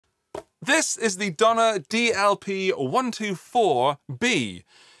This is the Donner DLP 124B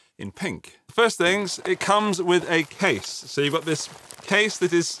in pink. First things, it comes with a case. So you've got this case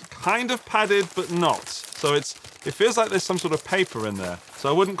that is kind of padded, but not. So it feels like there's some sort of paper in there. So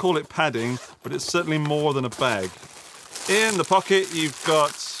I wouldn't call it padding, but it's certainly more than a bag. In the pocket, you've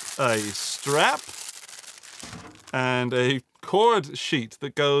got a strap and a cord sheet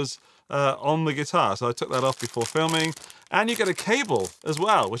that goes on the guitar. So I took that off before filming. And you get a cable as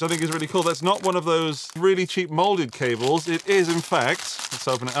well, which I think is really cool. That's not one of those really cheap molded cables. It is, in fact, let's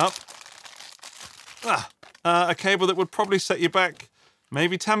open it up. A cable that would probably set you back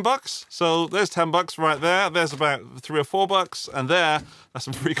maybe 10 bucks. So there's 10 bucks right there. There's about 3 or 4 bucks. And there are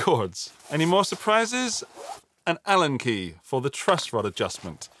some free cords. Any more surprises? An Allen key for the truss rod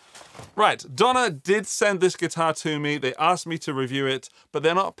adjustment. Right, Donner did send this guitar to me. They asked me to review it, but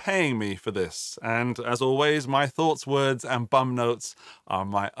they're not paying me for this. And as always, my thoughts, words, and bum notes are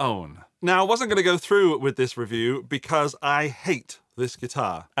my own. Now, I wasn't going to go through with this review because I hate this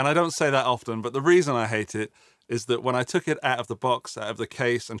guitar. And I don't say that often, but the reason I hate it is that when I took it out of the box, out of the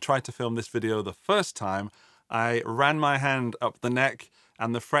case, and tried to film this video the first time, I ran my hand up the neck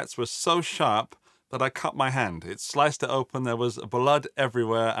and the frets were so sharp that I cut my hand. It sliced it open, there was blood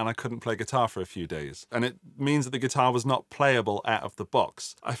everywhere, and I couldn't play guitar for a few days. And it means that the guitar was not playable out of the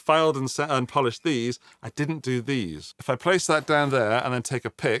box. I filed and polished these. I didn't do these. If I place that down there and then take a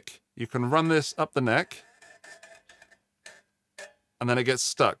pick, you can run this up the neck, and then it gets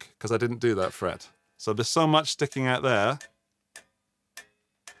stuck, because I didn't do that fret. So there's so much sticking out there.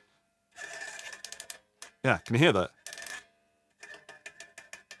 Yeah, can you hear that?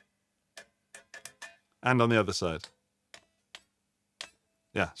 And on the other side.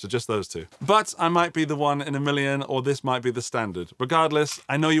 Yeah, so just those two. But I might be the one in a million, or this might be the standard. Regardless,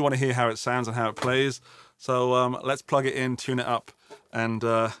 I know you want to hear how it sounds and how it plays, so let's plug it in, tune it up, and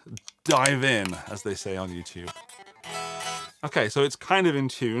dive in, as they say on YouTube. Okay, so it's kind of in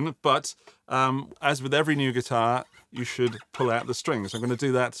tune, but as with every new guitar, you should pull out the strings. I'm going to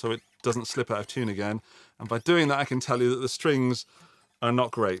do that so it doesn't slip out of tune again. And by doing that, I can tell you that the strings are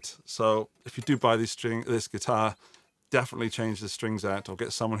not great. So if you do buy this guitar, definitely change the strings out, or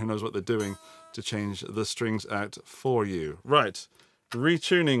get someone who knows what they're doing to change the strings out for you. Right,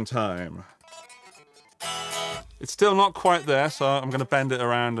 retuning time. It's still not quite there, so I'm going to bend it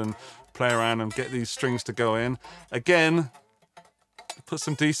around and play around and get these strings to go in. Again, put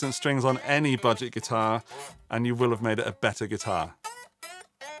some decent strings on any budget guitar and you will have made it a better guitar.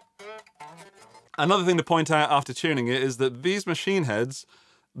 Another thing to point out after tuning it is that these machine heads,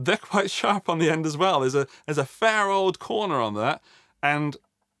 they're quite sharp on the end as well. There's a fair old corner on that, and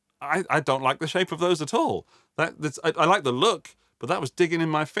I don't like the shape of those at all. I like the look, but that was digging in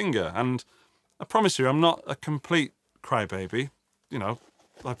my finger, and I promise you, I'm not a complete crybaby. You know,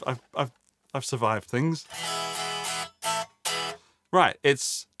 I've survived things. Right,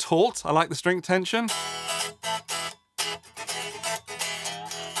 it's taut. I like the string tension.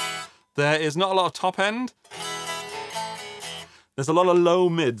 There is not a lot of top end. There's a lot of low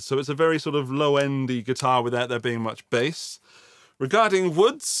mid, so it's a very sort of low-endy guitar without there being much bass. Regarding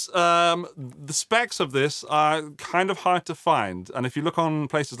woods, the specs of this are kind of hard to find. And if you look on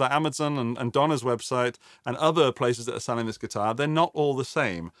places like Amazon and Donner's website and other places that are selling this guitar, they're not all the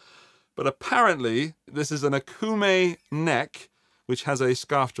same. But apparently, this is an Akume neck, which has a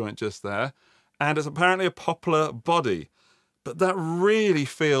scarf joint just there, and it's apparently a poplar body. But that really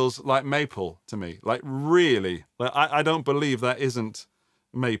feels like maple to me, like really. Like I don't believe that isn't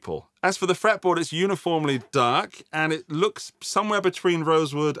maple. As for the fretboard, it's uniformly dark, and it looks somewhere between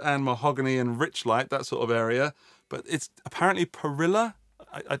rosewood and mahogany and rich light, that sort of area. But it's apparently perilla.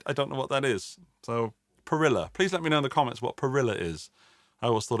 I don't know what that is. So perilla. Please let me know in the comments what perilla is. I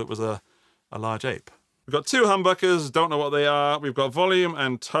always thought it was a large ape. We've got two humbuckers, don't know what they are. We've got volume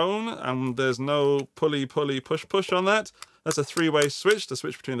and tone, and there's no pulley, push on that. That's a three-way switch to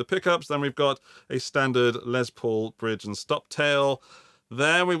switch between the pickups. Then we've got a standard Les Paul bridge and stop tail.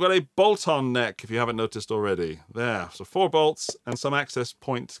 Then we've got a bolt-on neck, if you haven't noticed already. There, so 4 bolts and some access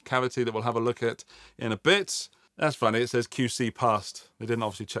point cavity that we'll have a look at in a bit. That's funny, it says QC passed. They didn't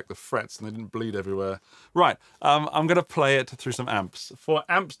obviously check the frets and they didn't bleed everywhere. Right, I'm gonna play it through some amps. For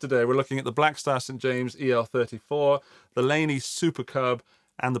amps today, we're looking at the Blackstar St. James EL34, the Laney Super Cub,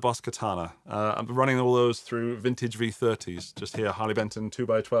 and the Boss Katana. I'm running all those through vintage V30s. Just here, Harley Benton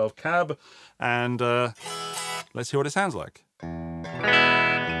 2x12 cab, and let's hear what it sounds like.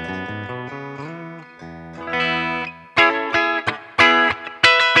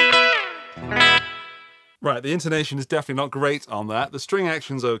 Right, the intonation is definitely not great on that. The string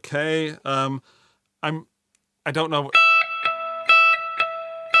action's okay. I don't know.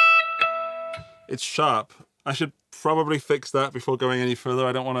 it's sharp. I should probably fix that before going any further.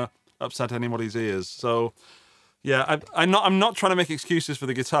 I don't want to upset anybody's ears. So yeah, I'm not trying to make excuses for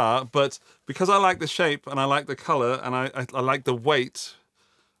the guitar, but because I like the shape and I like the color and I like the weight,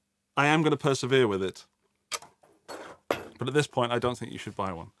 I am going to persevere with it. But at this point, I don't think you should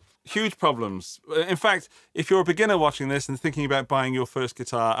buy one. Huge problems. In fact, if you're a beginner watching this and thinking about buying your first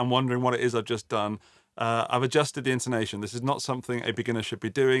guitar and wondering what it is I've just done, I've adjusted the intonation. This is not something a beginner should be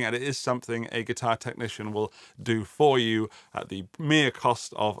doing, and it is something a guitar technician will do for you at the mere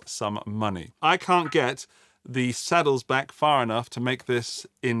cost of some money. I can't get the saddles back far enough to make this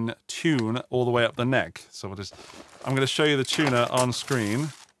in tune all the way up the neck. So I'm going to show you the tuner on screen.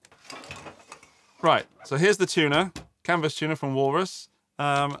 Right, so here's the tuner, canvas tuner from Walrus.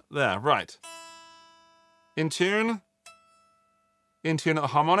 There, right. In tune at a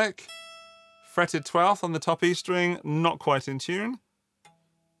harmonic, fretted 12th on the top E string, not quite in tune.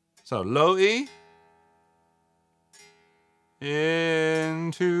 So low E,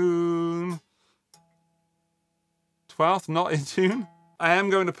 in tune, 12th, not in tune. I am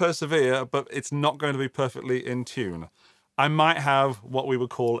going to persevere, but it's not going to be perfectly in tune. I might have what we would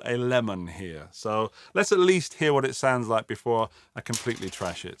call a lemon here. So let's at least hear what it sounds like before I completely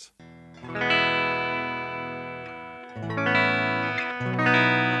trash it.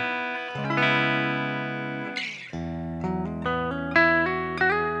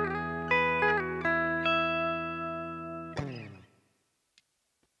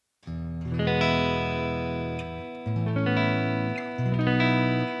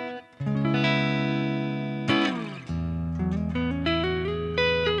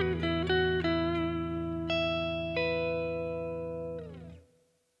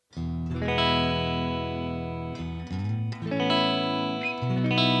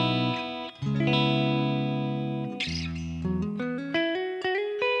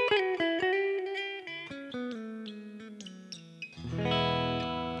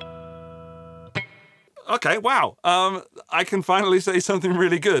 Okay, wow. I can finally say something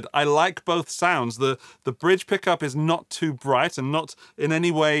really good. I like both sounds. The bridge pickup is not too bright and not in any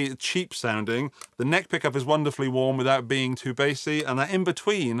way cheap sounding. The neck pickup is wonderfully warm without being too bassy, and that in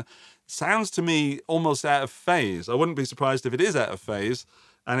between sounds to me almost out of phase. I wouldn't be surprised if it is out of phase,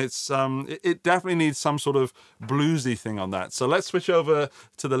 and it definitely needs some sort of bluesy thing on that. So let's switch over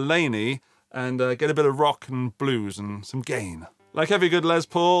to the 𝗫𝗍𝗫 and get a bit of rock and blues and some gain. Like every good Les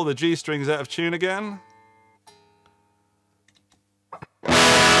Paul, the G string's out of tune again.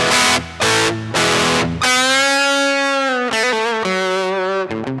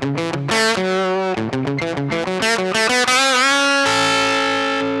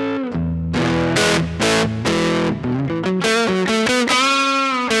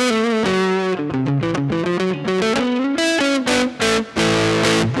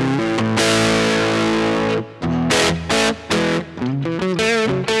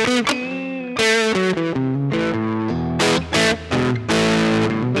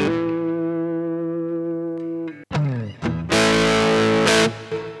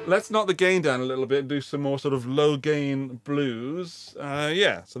 Let's knock the gain down a little bit and do some more sort of low gain blues.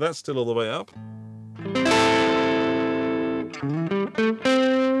 Yeah, so that's still all the way up.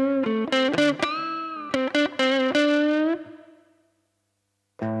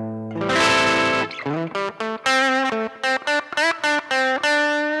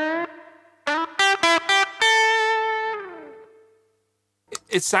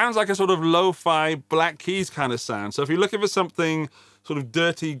 It sounds like a sort of lo-fi Black Keys kind of sound. So if you're looking for something sort of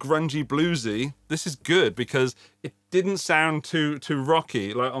dirty, grungy, bluesy, this is good because it didn't sound too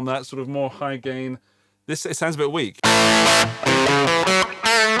rocky, like on that sort of more high gain. It sounds a bit weak. A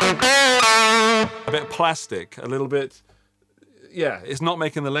bit plastic, a little bit, yeah, it's not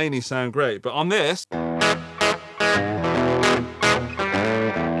making the 𝗫𝗍𝗫 sound great. But on this,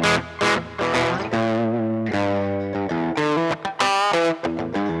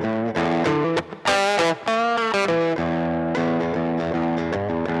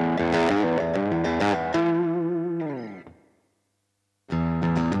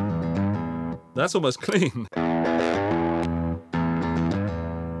 that's almost clean.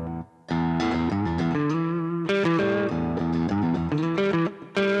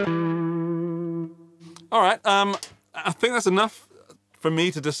 All right, I think that's enough for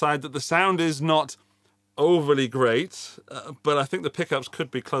me to decide that the sound is not overly great, but I think the pickups could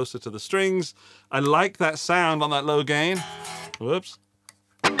be closer to the strings. I like that sound on that low gain. Whoops.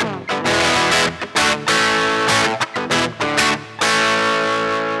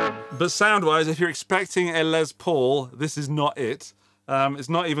 But sound-wise, if you're expecting a Les Paul, this is not it. It's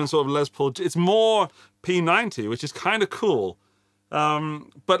not even sort of Les Paul. It's more P90, which is kind of cool.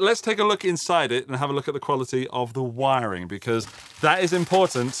 But let's take a look inside it and have a look at the quality of the wiring, because that is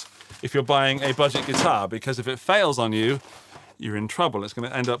important if you're buying a budget guitar, because if it fails on you, you're in trouble. It's going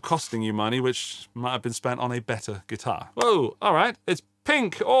to end up costing you money, which might have been spent on a better guitar. Whoa, all right, it's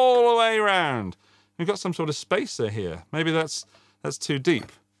pink all the way around. We've got some sort of spacer here. Maybe that's too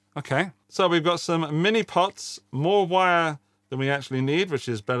deep. Okay, so we've got some mini pots, more wire than we actually need, which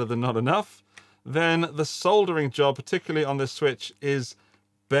is better than not enough. Then the soldering job, particularly on this switch, is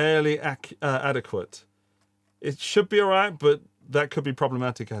barely adequate. It should be all right, but that could be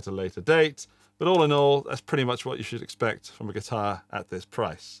problematic at a later date. But all in all, that's pretty much what you should expect from a guitar at this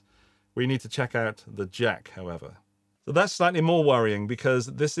price. We need to check out the jack, however. So that's slightly more worrying, because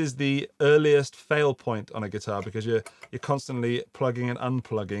this is the earliest fail point on a guitar, because you're constantly plugging and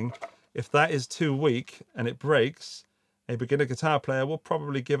unplugging. If that is too weak and it breaks, a beginner guitar player will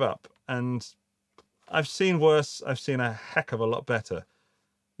probably give up. And I've seen worse, I've seen a heck of a lot better.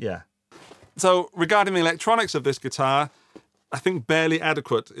 Yeah. So regarding the electronics of this guitar, I think barely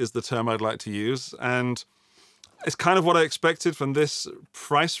adequate is the term I'd like to use. And it's kind of what I expected from this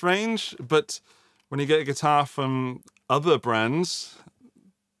price range, but when you get a guitar from other brands,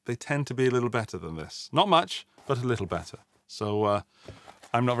 they tend to be a little better than this. Not much, but a little better. So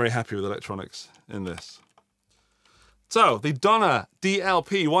I'm not very happy with electronics in this. So the Donner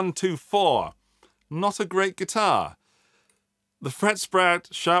DLP 124, not a great guitar. The fret sprout,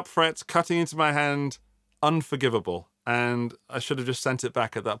 sharp frets cutting into my hand, unforgivable. And I should have just sent it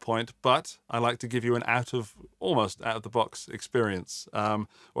back at that point, but I like to give you an almost out of the box experience, or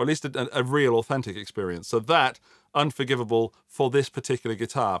at least a real authentic experience. So that, unforgivable for this particular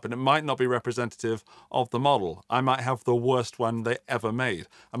guitar, but it might not be representative of the model. I might have the worst one they ever made.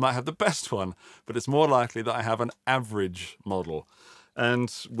 I might have the best one, but it's more likely that I have an average model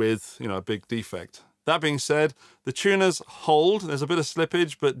and with, you know, a big defect. That being said, the tuners hold. There's a bit of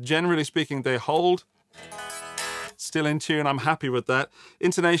slippage, but generally speaking, they hold. Still in tune, I'm happy with that.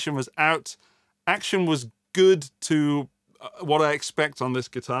 Intonation was out. Action was good to what I expect on this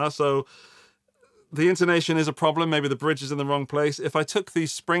guitar. So the intonation is a problem. Maybe the bridge is in the wrong place. If I took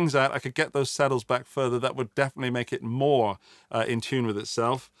these springs out, I could get those saddles back further. That would definitely make it more in tune with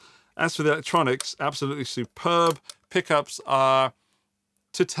itself. As for the electronics, absolutely superb. Pickups are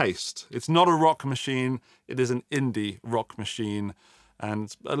to taste. It's not a rock machine. It is an indie rock machine. And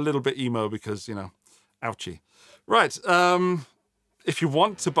it's a little bit emo because, you know, ouchie. Right, if you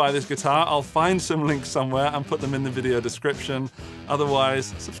want to buy this guitar, I'll find some links somewhere and put them in the video description.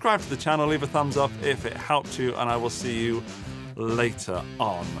 Otherwise, subscribe to the channel, leave a thumbs up if it helped you, and I will see you later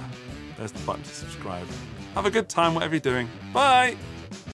on. There's the button to subscribe. Have a good time, whatever you're doing. Bye!